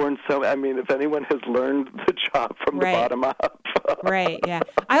has worn if anyone has learned the job from the bottom up. Right, yeah.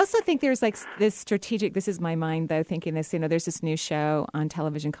 I also think there's this strategic, this is my mind though, thinking this, there's this new show on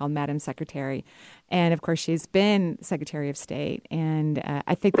television called Madam Secretary. And of course, she's been Secretary of State. And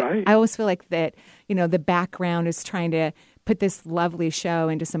I think that I always feel like that, the background is trying to put this lovely show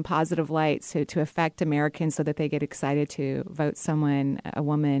into some positive light to affect Americans so that they get excited to vote a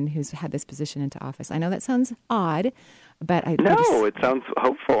woman who's had this position into office. I know that sounds odd, but it sounds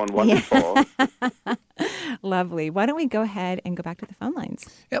hopeful and wonderful. Yeah. Lovely. Why don't we go ahead and go back to the phone lines?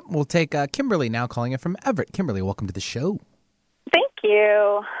 Yep, we'll take Kimberly now calling in from Everett. Kimberly, welcome to the show. Thank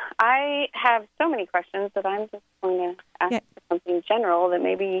you. I have so many questions that I'm just going to ask for something general that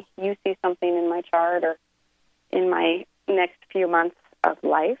maybe you see something in my chart or in my next few months of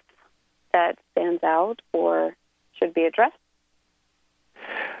life that stands out or should be addressed.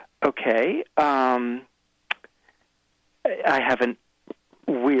 Okay. I have a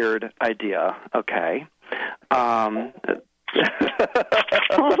weird idea. Okay.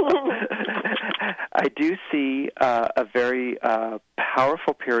 I do see a very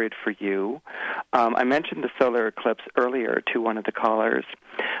powerful period for you. I mentioned the solar eclipse earlier to one of the callers,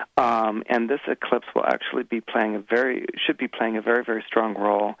 and this eclipse will actually be should be playing a very, very strong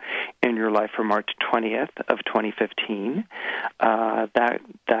role in your life for March 20th of 2015.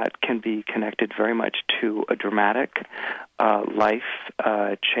 That can be connected very much to a dramatic life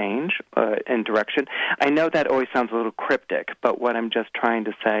change in direction. I know that always sounds a little cryptic, but what I'm just trying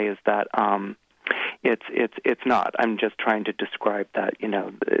to say is that it's not. I'm just trying to describe that,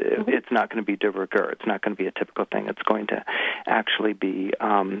 it's not going to be de rigueur. It's not going to be a typical thing. It's going to actually be,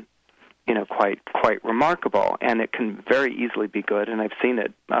 quite remarkable, and it can very easily be good, and I've seen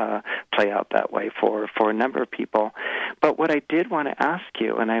it play out that way for a number of people. But what I did want to ask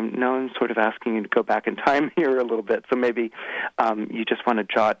you, and I know I'm sort of asking you to go back in time here a little bit, so maybe you just want to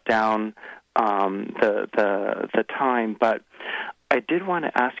jot down the time, but I did want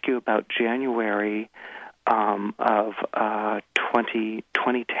to ask you about January of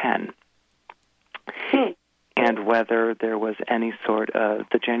 2010. And whether there was any sort of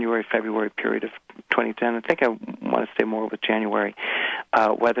the January-February period of 2010. I think I want to stay more with January.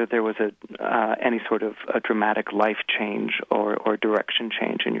 Whether there was any sort of a dramatic life change or direction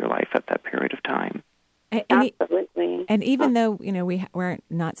change in your life at that period of time. Absolutely. And even though we're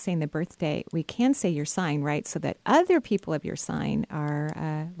not saying the birthday, we can say your sign, right? So that other people of your sign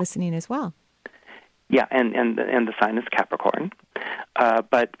are listening as well. Yeah, and the sign is Capricorn.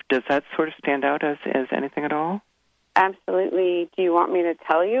 But does that sort of stand out as anything at all? Absolutely. Do you want me to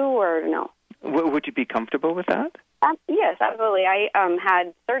tell you or no? Would you be comfortable with that? Yes, absolutely. I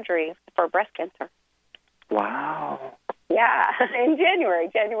had surgery for breast cancer. Wow. Yeah, in January,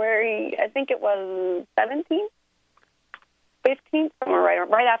 I think it was 17th, 15th, somewhere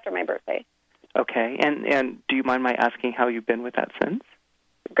right after my birthday. Okay, and do you mind my asking how you've been with that since?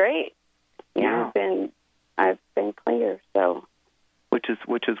 Great. Yeah, I've been clear, so. Which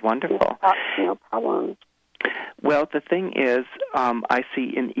is wonderful. No problem. Well, the thing is, I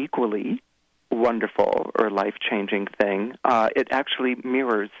see an equally wonderful or life-changing thing. It actually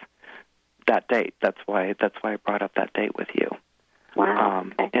mirrors that date. That's why I brought up that date with you. Wow.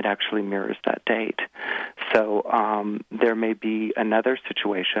 It actually mirrors that date. So there may be another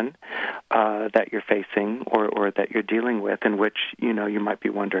situation that you're facing or that you're dealing with in which, you might be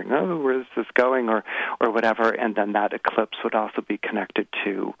wondering, oh, where's this going or whatever, and then that eclipse would also be connected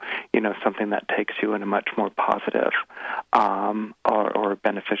to, something that takes you in a much more positive or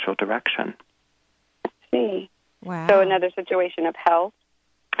beneficial direction. I see. Wow. So another situation of health?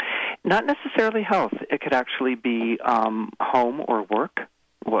 Not necessarily health. It could actually be home or work.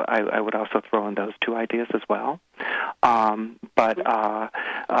 Well, I would also throw in those two ideas as well. But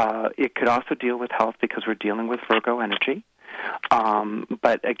it could also deal with health because we're dealing with Virgo energy.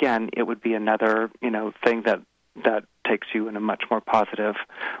 But again, it would be another, thing that takes you in a much more positive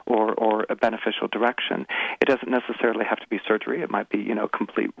or a beneficial direction. It doesn't necessarily have to be surgery. It might be,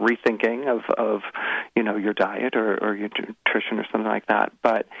 complete rethinking of your diet or your nutrition or something like that.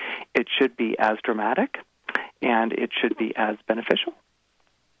 But it should be as dramatic and it should be as beneficial.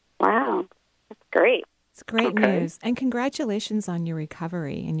 Wow. That's great. It's great news. And congratulations on your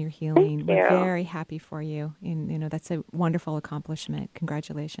recovery and your healing. We're very happy for you. And, that's a wonderful accomplishment.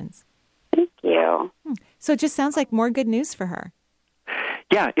 Congratulations. Thank you. So it just sounds like more good news for her.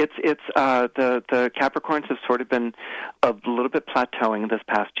 Yeah, it's the Capricorns have sort of been a little bit plateauing this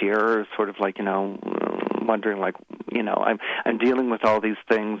past year, sort of like, wondering like, I'm dealing with all these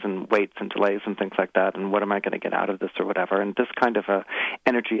things and waits and delays and things like that, and what am I going to get out of this or whatever. And this kind of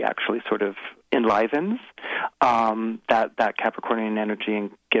energy actually sort of enlivens that Capricornian energy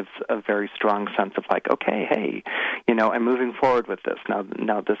and gives a very strong sense of like, okay, hey, I'm moving forward with this.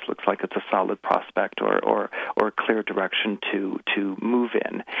 Now this looks like it's a solid prospect or a clear direction to move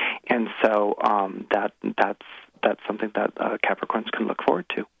in. And so that's something that Capricorns can look forward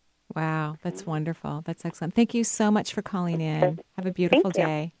to. Wow, that's wonderful. That's excellent. Thank you so much for calling in. Have a beautiful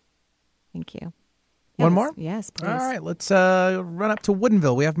day. Thank you. One more? Yes, please. All right, let's run up to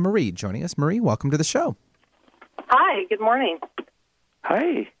Woodinville. We have Marie joining us. Marie, welcome to the show. Hi, good morning.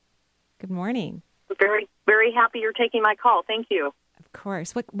 Hi. Good morning. Very, very happy you're taking my call. Thank you. Of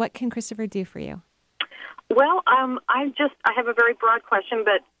course. What can Christopher do for you? Well, I have a very broad question,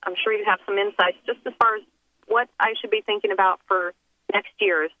 but I'm sure you have some insights just as far as what I should be thinking about for next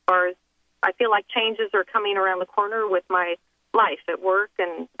year, as far as I feel like changes are coming around the corner with my life at work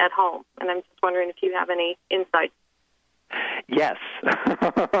and at home. And I'm just wondering if you have any insights. Yes.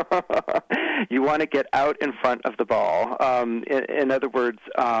 You want to get out in front of the ball. In other words,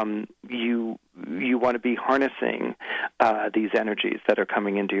 you want to be harnessing these energies that are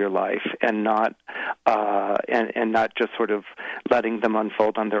coming into your life and not just sort of letting them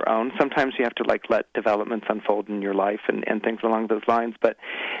unfold on their own. Sometimes you have to let developments unfold in your life and things along those lines. But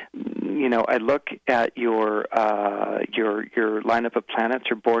I look at your lineup of planets.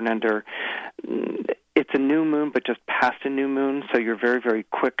 You're born under. It's a new moon, but just past a new moon, so you're very, very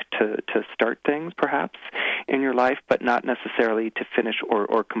quick to start things, perhaps, in your life, but not necessarily to finish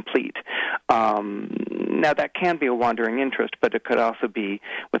or complete. Now, that can be a wandering interest, but it could also be,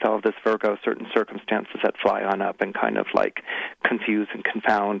 with all of this Virgo, certain circumstances that fly on up and kind of confuse and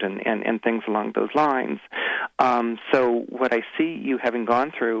confound and things along those lines. So what I see you having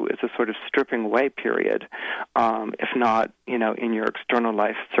gone through is a sort of stripping away period, if not, in your external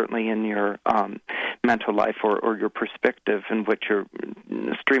life, certainly in your mental life or your perspective in which you're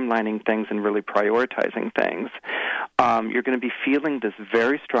streamlining things and really prioritizing things. You're going to be feeling this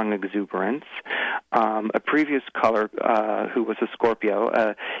very strong exuberance. A previous caller who was a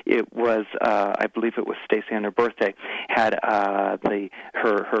Scorpio, it was, I believe it was Stacy on her birthday, had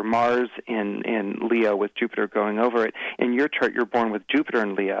her Mars in Leo with Jupiter going over it. In your chart, you're born with Jupiter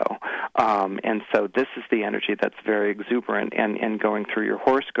in Leo. And so this is the energy that's very exuberant and going through your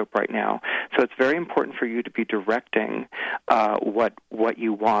horoscope right now. So it's very important for you to be directing what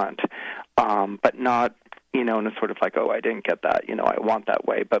you want, but not, in a sort of I didn't get that, I want that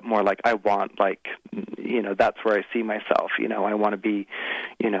way, but more I want, that's where I see myself, I want to be,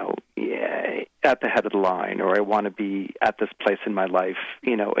 at the head of the line, or I want to be at this place in my life,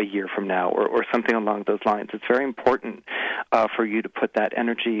 a year from now, or something along those lines. It's very important for you to put that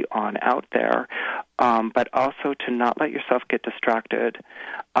energy on out there, but also to not let yourself get distracted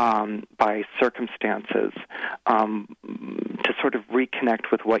by circumstances, to sort of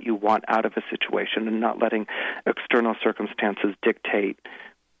reconnect with what you want out of a situation and not letting external circumstances dictate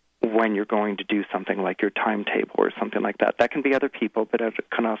when you're going to do something like your timetable or something like that. That can be other people, but it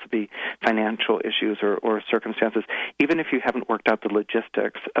can also be financial issues or circumstances. Even if you haven't worked out the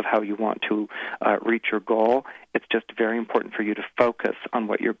logistics of how you want to reach your goal, it's just very important for you to focus on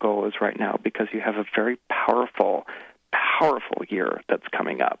what your goal is right now, because you have a very powerful powerful year that's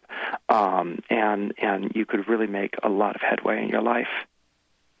coming up, and you could really make a lot of headway in your life.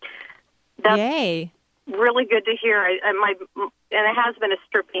 That's Yay! Really good to hear. And it has been a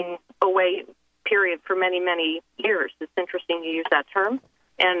stripping away period for many, many years. It's interesting you use that term,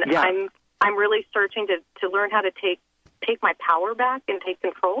 and Yeah. I'm really searching to learn how to take my power back and take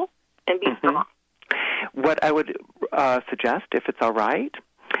control and be strong. What I would suggest, if it's all right,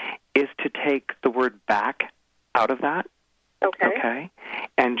 is to take the word back out of that. Okay.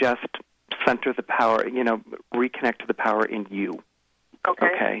 And just center the power, reconnect to the power in you.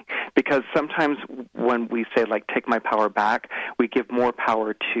 Okay. Because sometimes when we say, like, take my power back, we give more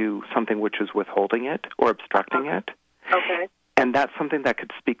power to something which is withholding it or obstructing it. Okay. And that's something that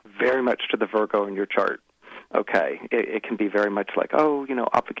could speak very much to the Virgo in your chart. Okay. It can be very much like,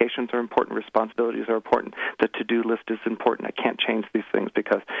 obligations are important, responsibilities are important, the to-do list is important, I can't change these things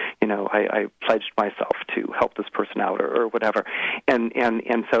because, I pledged myself to help this person out or whatever. And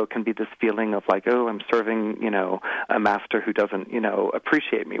so it can be this feeling of like, oh, I'm serving, a master who doesn't,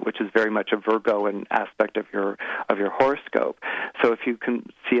 appreciate me, which is very much a Virgoan aspect of your horoscope. So if you can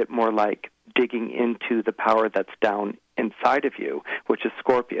see it more like digging into the power that's down inside of you, which is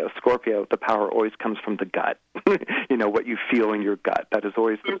Scorpio. Scorpio, the power always comes from the gut. What you feel in your gut. That is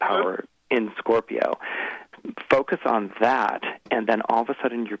always the power in Scorpio. Focus on that, and then all of a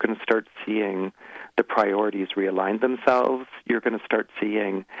sudden you're going to start seeing the priorities realign themselves. You're going to start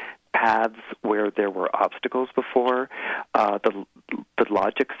seeing paths where there were obstacles before. The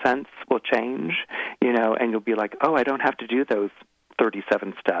logic sense will change, and you'll be like, oh, I don't have to do those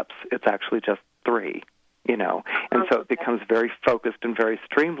 37 steps. It's actually just 3, and so it becomes very focused and very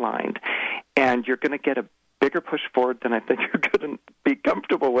streamlined, and you're going to get a bigger push forward than I think you're going to be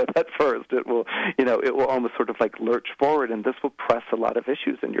comfortable with at first. It will, it will almost sort of like lurch forward, and this will press a lot of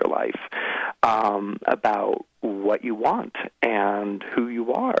issues in your life about what you want and who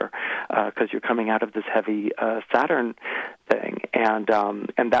you are, because you're coming out of this heavy Saturn thing, and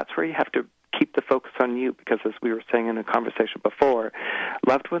that's where you have to keep the focus on you, because as we were saying in a conversation before,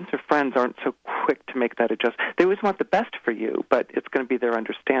 loved ones or friends aren't so quick to make that adjustment. They always want the best for you, but it's going to be their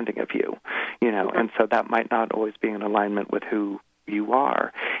understanding of you, and so that might not always be in alignment with who you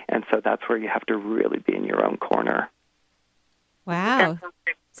are, and so that's where you have to really be in your own corner. Wow.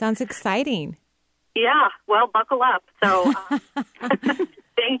 Sounds exciting. Yeah, well, buckle up. So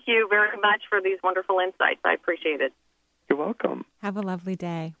thank you very much for these wonderful insights. I appreciate it. You're welcome. Have a lovely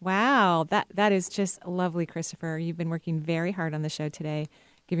day. Wow, that is just lovely, Christopher. You've been working very hard on the show today,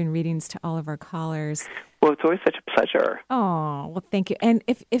 giving readings to all of our callers. Well, it's always such a pleasure. Oh, well, thank you. And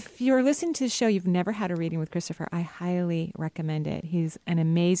if you're listening to the show, you've never had a reading with Christopher, I highly recommend it. He's an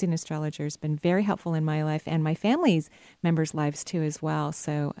amazing astrologer. He's been very helpful in my life and my family's members' lives, too, as well.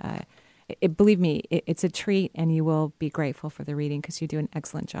 So believe me, it's a treat, and you will be grateful for the reading because you do an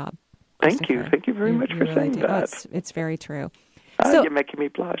excellent job. Thank you. Thank you very much for really saying do. that. It's very true. You're making me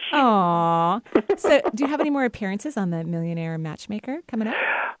blush. Aw. So do you have any more appearances on the Millionaire Matchmaker coming up?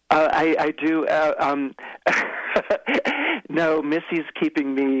 I do. No, Missy's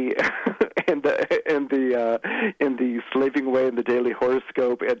keeping me in the slaving away in the daily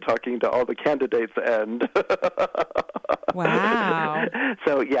horoscope and talking to all the candidates. And wow.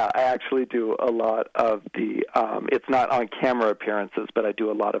 So yeah, I actually do a lot of the. It's not on camera appearances, but I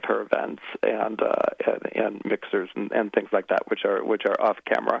do a lot of her events and mixers and things like that, which are off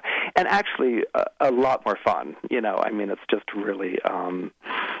camera, and actually a lot more fun. It's just really.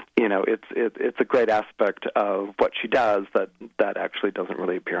 It's a great aspect of what she does that actually doesn't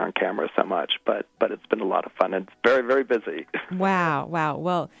really appear on camera so much, but it's been a lot of fun, and it's very, very busy. Wow.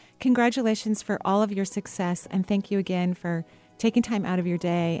 Well, congratulations for all of your success, and thank you again for taking time out of your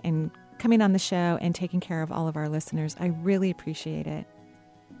day and coming on the show and taking care of all of our listeners. I really appreciate it.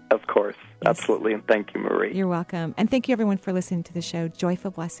 Of course. Yes. Absolutely, and thank you, Marie. You're welcome. And thank you, everyone, for listening to the show.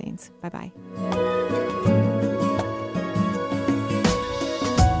 Joyful blessings. Bye-bye.